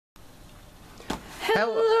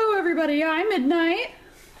Hello everybody, I'm Midnight.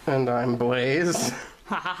 And I'm Blaze.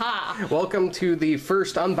 Ha ha ha. Welcome to the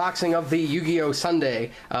first unboxing of the Yu-Gi-Oh!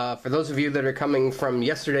 Sunday. For those of you that are coming from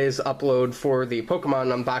yesterday's upload for the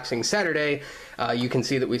Pokemon unboxing Saturday, you can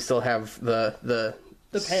see that we still have the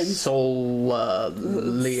pens. Solgaleo.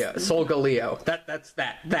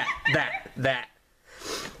 That.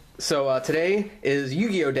 So today is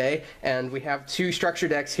Yu-Gi-Oh! Day, and we have two structure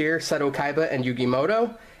decks here, Seto, Kaiba, and Yugi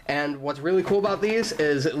Muto. And what's really cool about these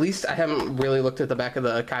is, at least I haven't really looked at the back of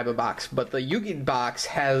the Kaiba box, but the Yugi box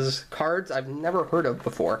has cards I've never heard of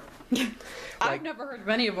before. I've never heard of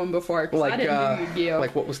any of them before, because Like, I didn't do Yu-Gi-Oh!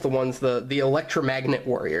 Like, what was the ones, the Electromagnet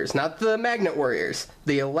Warriors. Not the Magnet Warriors,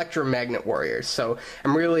 the Electromagnet Warriors. So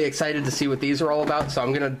I'm really excited to see what these are all about, so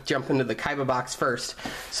I'm going to jump into the Kaiba box first,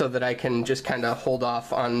 so that I can just kind of hold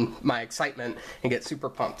off on my excitement and get super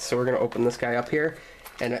pumped. So we're going to open this guy up here.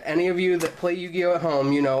 And any of you that play Yu-Gi-Oh! At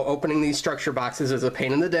home, you know opening these structure boxes is a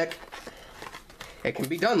pain in the dick. It can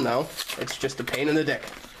be done, though. It's just a pain in the dick.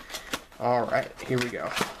 Alright, here we go.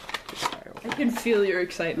 I can feel your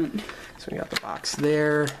excitement. So we got the box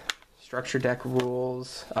there. Structure deck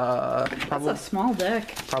rules. That's a small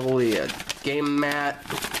deck. Probably a game mat.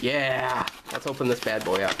 Yeah! Let's open this bad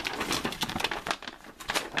boy up.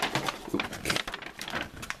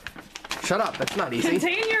 Shut up, that's not easy.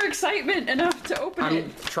 Contain your excitement enough to open it.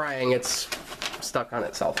 I'm trying, it's stuck on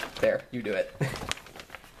itself. There, you do it.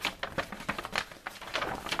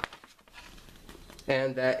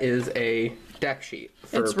 And that is a deck sheet.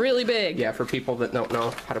 It's really big. Yeah, for people that don't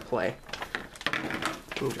know how to play.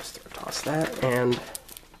 Let me just toss that, and...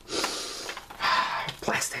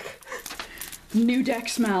 plastic. New deck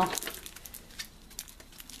smell.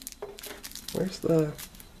 Where's the...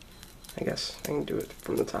 I guess I can do it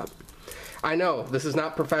from the top. I know, this is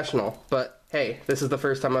not professional, but hey, this is the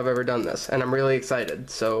first time I've ever done this, and I'm really excited,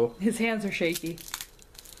 so... His hands are shaky.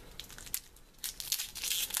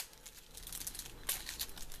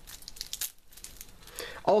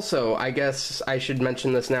 Also, I guess I should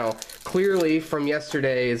mention this now. Clearly, from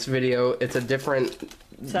yesterday's video, it's a different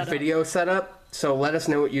video setup, so let us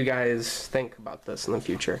know what you guys think about this in the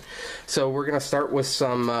future. So we're going to start with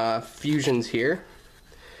some fusions here.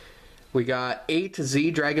 We got A to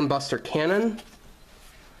Z Dragon Buster Cannon,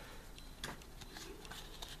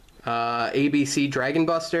 ABC Dragon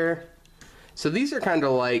Buster. So these are kind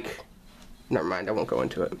of like, never mind, I won't go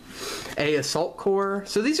into it. A Assault Core.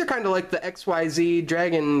 So these are kind of like the XYZ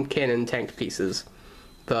Dragon Cannon tank pieces.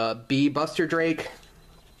 The B Buster Drake,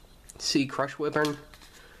 C Crush Wyvern,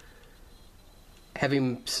 Heavy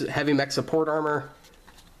Mech Support Armor.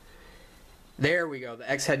 There we go,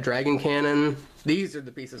 the X-Head Dragon Cannon. These are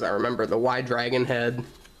the pieces I remember. The Y Dragon Head,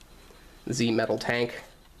 Z Metal Tank.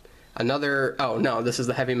 Another, oh no, this is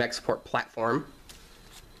the Heavy Mech Support Platform.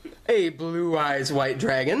 A Blue Eyes White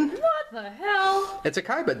Dragon. What the hell? It's a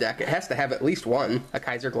Kaiba deck. It has to have at least one. A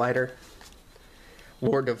Kaiser Glider.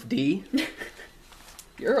 Lord of D.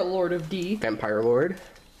 You're a Lord of D. Vampire Lord.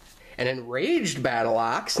 An Enraged Battle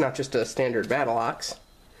Ox, not just a standard Battle Ox.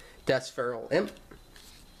 Death's Feral Imp.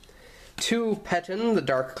 2 Petin, the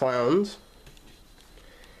Dark Clowns.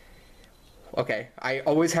 Okay, I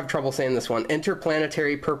always have trouble saying this one.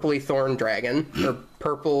 Interplanetary Purpley Thorn Dragon. Or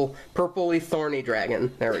Purpley Thorny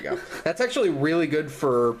Dragon. There we go. That's actually really good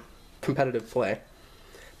for competitive play.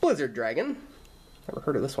 Blizzard Dragon. Never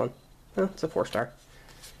heard of this one. Oh, it's a 4-star.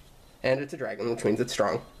 And it's a dragon, which means it's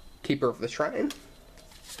strong. Keeper of the Shrine.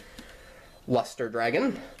 Luster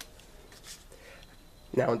Dragon.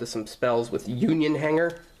 Now into some spells with Union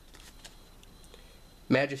Hanger.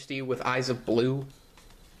 Majesty with Eyes of Blue.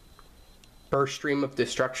 Burst Stream of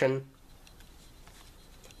Destruction.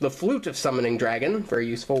 The Flute of Summoning Dragon, very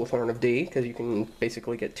useful with Horn of D, because you can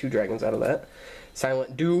basically get 2 dragons out of that.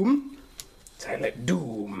 Silent Doom. Silent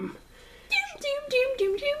Doom.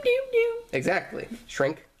 Doom. Exactly.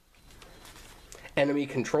 Shrink. Enemy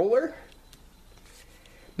Controller.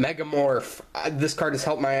 Megamorph. This card has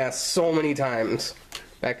helped my ass so many times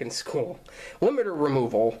back in school. Limiter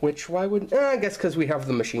Removal, which why would... I guess because we have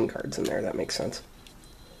the machine cards in there, that makes sense.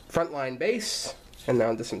 Frontline Base, and now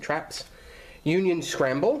into some traps. Union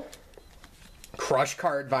Scramble. Crush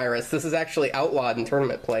Card Virus. This is actually outlawed in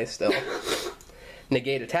tournament play still.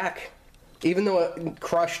 Negate Attack. Even though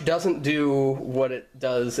Crush doesn't do what it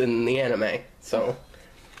does in the anime, so...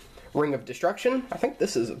 Ring of Destruction. I think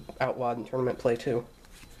this is outlawed in tournament play too.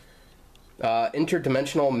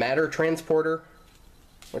 Interdimensional Matter Transporter,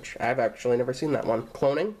 which I've actually never seen that one.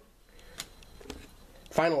 Cloning.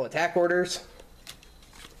 Final Attack Orders.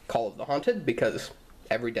 Call of the Haunted, because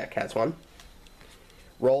every deck has one.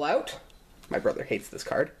 Rollout. My brother hates this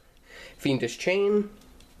card. Fiendish Chain.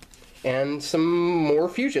 And some more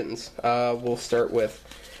fusions. We'll start with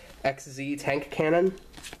XZ Tank Cannon,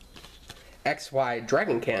 XY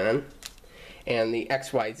Dragon Cannon, and the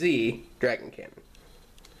XYZ Dragon Cannon.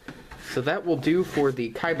 So that will do for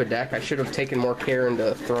the Kaiba deck. I should have taken more care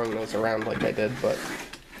into throwing those around like I did, but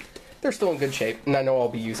they're still in good shape, and I know I'll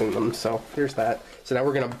be using them, so here's that. So now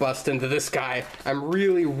we're going to bust into this guy. I'm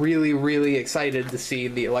really, really, really excited to see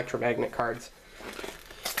the electromagnet cards.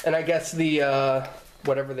 And I guess the,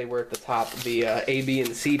 whatever they were at the top, the A, B,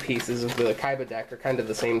 and C pieces of the Kaiba deck are kind of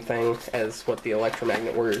the same thing as what the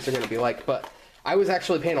electromagnet warriors are going to be like, but I was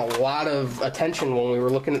actually paying a lot of attention when we were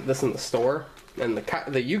looking at this in the store. And the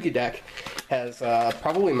Yugi deck has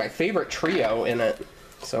probably my favorite trio in it.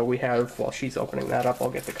 So we have, while she's opening that up, I'll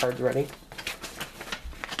get the cards ready.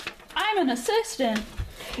 I'm an assistant.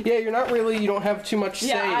 Yeah, you're not really, you don't have too much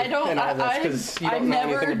say in all this because you don't know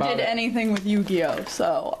anything about it. I never did anything with Yu-Gi-Oh,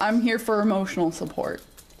 so I'm here for emotional support.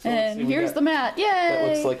 So and here's the mat, yay! That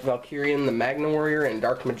looks like Valkyrian, the Magna Warrior, and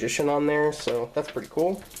Dark Magician on there, so that's pretty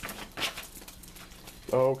cool.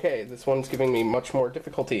 Okay, this one's giving me much more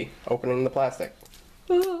difficulty opening the plastic.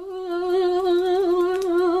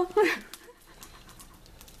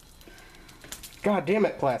 God damn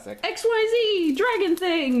it, plastic. XYZ, dragon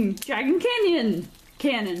thing, dragon canyon.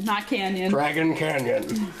 Cannon, not canyon. Dragon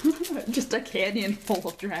Canyon. Just a canyon full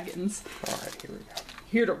of dragons. Alright, here we go.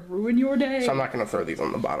 Here to ruin your day. So I'm not going to throw these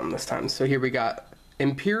on the bottom this time. So here we got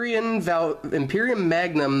Imperium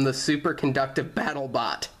Magnum, the superconductive battle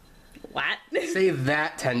bot. What? Say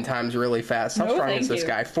that 10 times really fast. How No, strong is thank this you.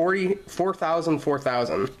 guy? 4,000,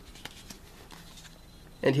 4,000.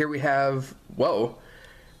 And here we have, whoa,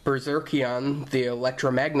 Berserkion, the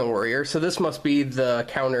Electromagna Warrior. So this must be the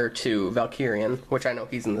counter to Valkyrian, which I know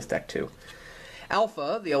he's in this deck too.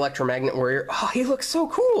 Alpha, the Electromagnet Warrior. Oh, he looks so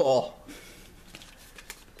cool!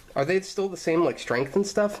 Are they still the same, like, strength and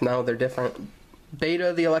stuff? No, they're different.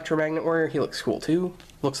 Beta, the Electromagnet Warrior, he looks cool too.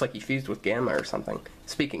 Looks like he fused with Gamma or something.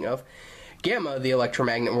 Speaking of, Gamma, the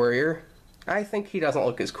Electromagnet Warrior, I think he doesn't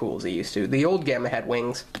look as cool as he used to. The old Gamma had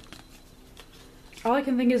wings. All I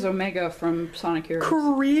can think is Omega from Sonic Heroes.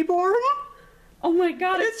 Reborn? Oh my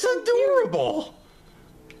god, It's so adorable!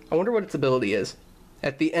 I wonder what its ability is.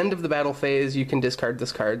 At the end of the battle phase, you can discard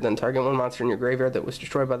this card, then target one monster in your graveyard that was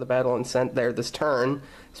destroyed by the battle and sent there this turn.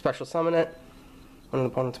 Special summon it. When an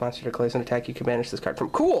opponent's monster declares an attack, you can banish this card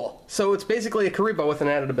from... Cool! So it's basically a Kaiba with an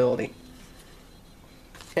added ability.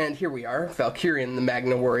 And here we are, Valkyrian, the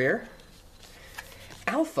Magna Warrior.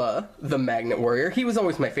 Alpha, the Magnet Warrior. He was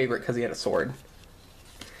always my favorite because he had a sword.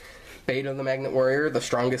 Beta, the Magnet Warrior, the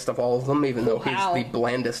strongest of all of them, even though Wow. he's the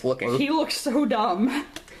blandest looking. He looks so dumb.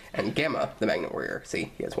 And Gamma, the Magnet Warrior.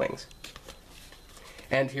 See, he has wings.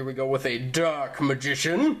 And here we go with a Dark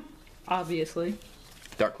Magician. Obviously.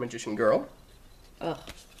 Dark Magician girl. Ugh.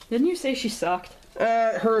 Didn't you say she sucked?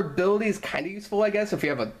 Her ability is kind of useful, I guess, if you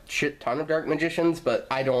have a shit ton of Dark Magicians, but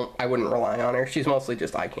I wouldn't rely on her. She's mostly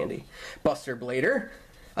just eye candy. Buster Blader,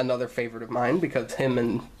 another favorite of mine, because him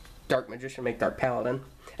and Dark Magician make Dark Paladin.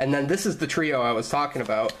 And then this is the trio I was talking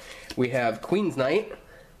about. We have Queen's Knight,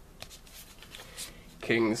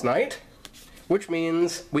 King's Knight, which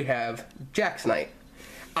means we have Jack's Knight.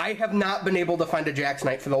 I have not been able to find a Jack's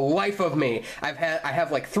Knight for the life of me. I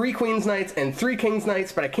have like 3 Queen's Knights and 3 King's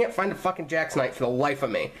Knights, but I can't find a fucking Jack's Knight for the life of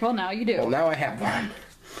me. Well, now you do. Well, now I have one.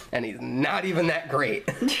 And he's not even that great.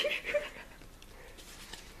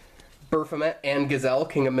 Baphomet and Gazelle,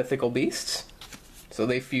 King of Mythical Beasts. So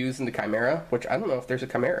they fuse into Chimera, which I don't know if there's a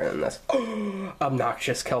Chimera in this.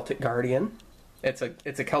 Obnoxious Celtic Guardian. It's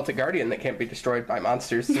a Celtic Guardian that can't be destroyed by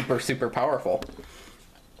monsters. Super powerful.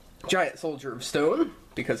 Giant Soldier of Stone,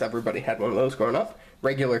 because everybody had one of those growing up.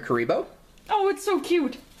 Regular Kaiba. Oh, it's so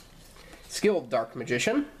cute. Skilled Dark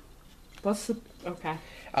Magician. What's the... Okay.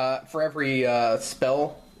 For every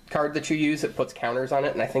spell card that you use, it puts counters on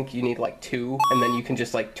it, and I think you need like 2, and then you can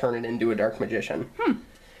just like turn it into a Dark Magician.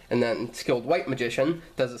 And then Skilled White Magician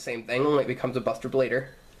does the same thing, only it becomes a Buster Blader.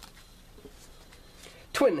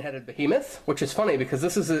 Twin-Headed Behemoth, which is funny because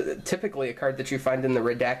this is typically a card that you find in the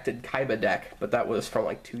redacted Kaiba deck, but that was from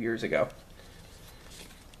like 2 years ago.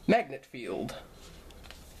 Magnet Field.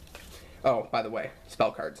 Oh, by the way,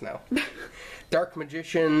 spell cards now. Dark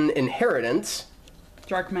Magician Inheritance.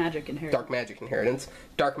 Dark Magic Inheritance. Dark Magic Inheritance.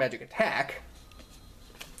 Dark Magic Attack.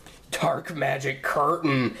 Dark Magic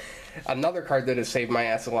Curtain. Another card that has saved my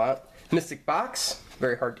ass a lot. Mystic Box.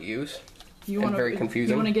 Very hard to use. And very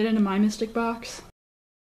confusing. You want to get into my Mystic Box?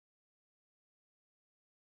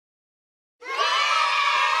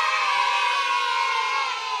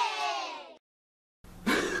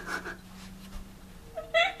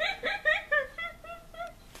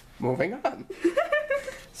 Moving on.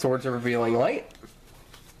 Swords of Revealing Light.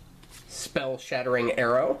 Spell Shattering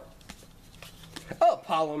Arrow.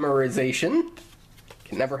 Polymerization.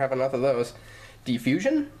 Can never have enough of those.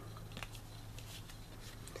 Diffusion.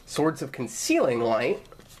 Swords of Concealing Light.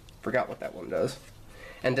 Forgot what that one does.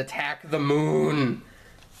 And Attack the Moon.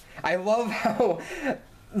 I love how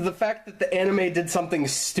the fact that the anime did something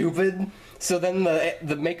stupid, so then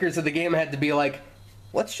the makers of the game had to be like,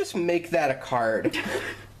 let's just make that a card.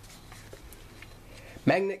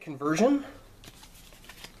 Magnet Conversion.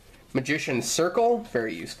 Magician's Circle.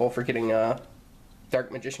 Very useful for getting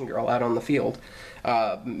Dark Magician Girl out on the field.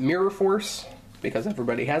 Mirror Force, because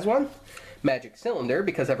everybody has one. Magic Cylinder,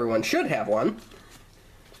 because everyone should have one.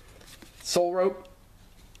 Soul Rope.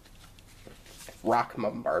 Rock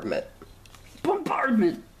Bombardment.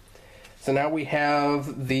 Bombardment! So now we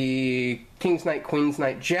have the King's Knight, Queen's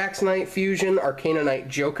Knight, Jack's Knight fusion, Arcana Knight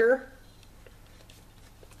Joker.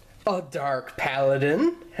 A Dark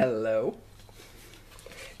Paladin. Hello.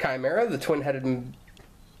 Chimera, the twin-headed...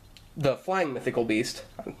 the flying mythical beast.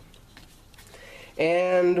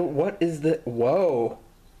 And what is the... Whoa.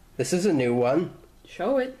 This is a new one.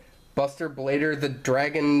 Show it. Buster Blader, the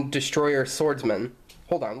Dragon Destroyer Swordsman.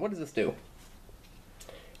 Hold on, what does this do?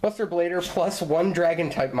 Buster Blader plus 1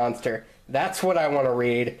 Dragon-type monster. That's what I want to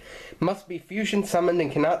read. Must be fusion summoned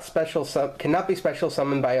and cannot be special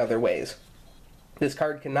summoned by other ways. This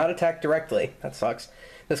card cannot attack directly. That sucks.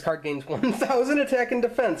 This card gains 1,000 attack and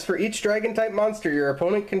defense for each Dragon-type monster your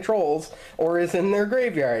opponent controls or is in their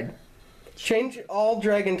graveyard. Change all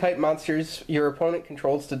Dragon-type monsters your opponent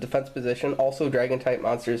controls to defense position. Also, Dragon-type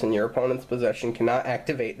monsters in your opponent's possession cannot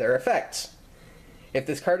activate their effects. If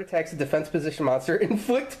this card attacks a defense position monster,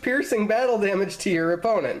 inflict piercing battle damage to your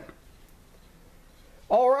opponent.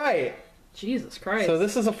 Alright. Jesus Christ. So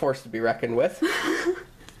this is a force to be reckoned with.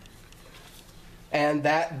 And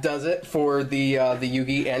that does it for the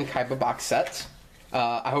Yugi and Kaiba box sets.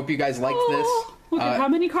 I hope you guys liked this. Look at how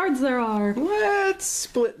many cards there are. Let's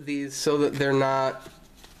split these so that they're not...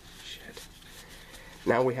 Shit.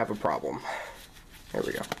 Now we have a problem. There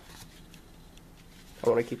we go. I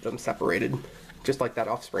want to keep them separated. Just like that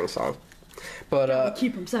Offspring song. But,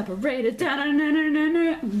 keep them separated.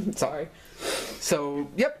 Sorry. So,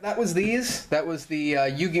 yep, that was these. That was the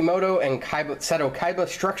YuGiMoto and Seto Kaiba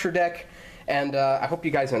structure deck. And I hope you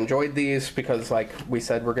guys enjoyed these because, like we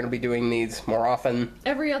said, we're going to be doing these more often.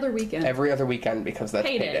 Every other weekend. Every other weekend because that's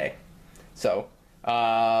payday. So,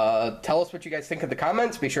 tell us what you guys think in the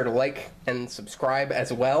comments. Be sure to like and subscribe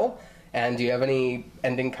as well. And do you have any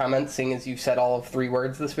ending comments, seeing as you've said all of 3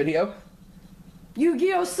 words this video?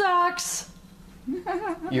 YuGiOh sucks!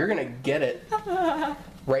 You're gonna get it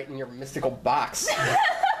right in your mystical box.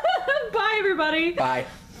 Bye, everybody! Bye.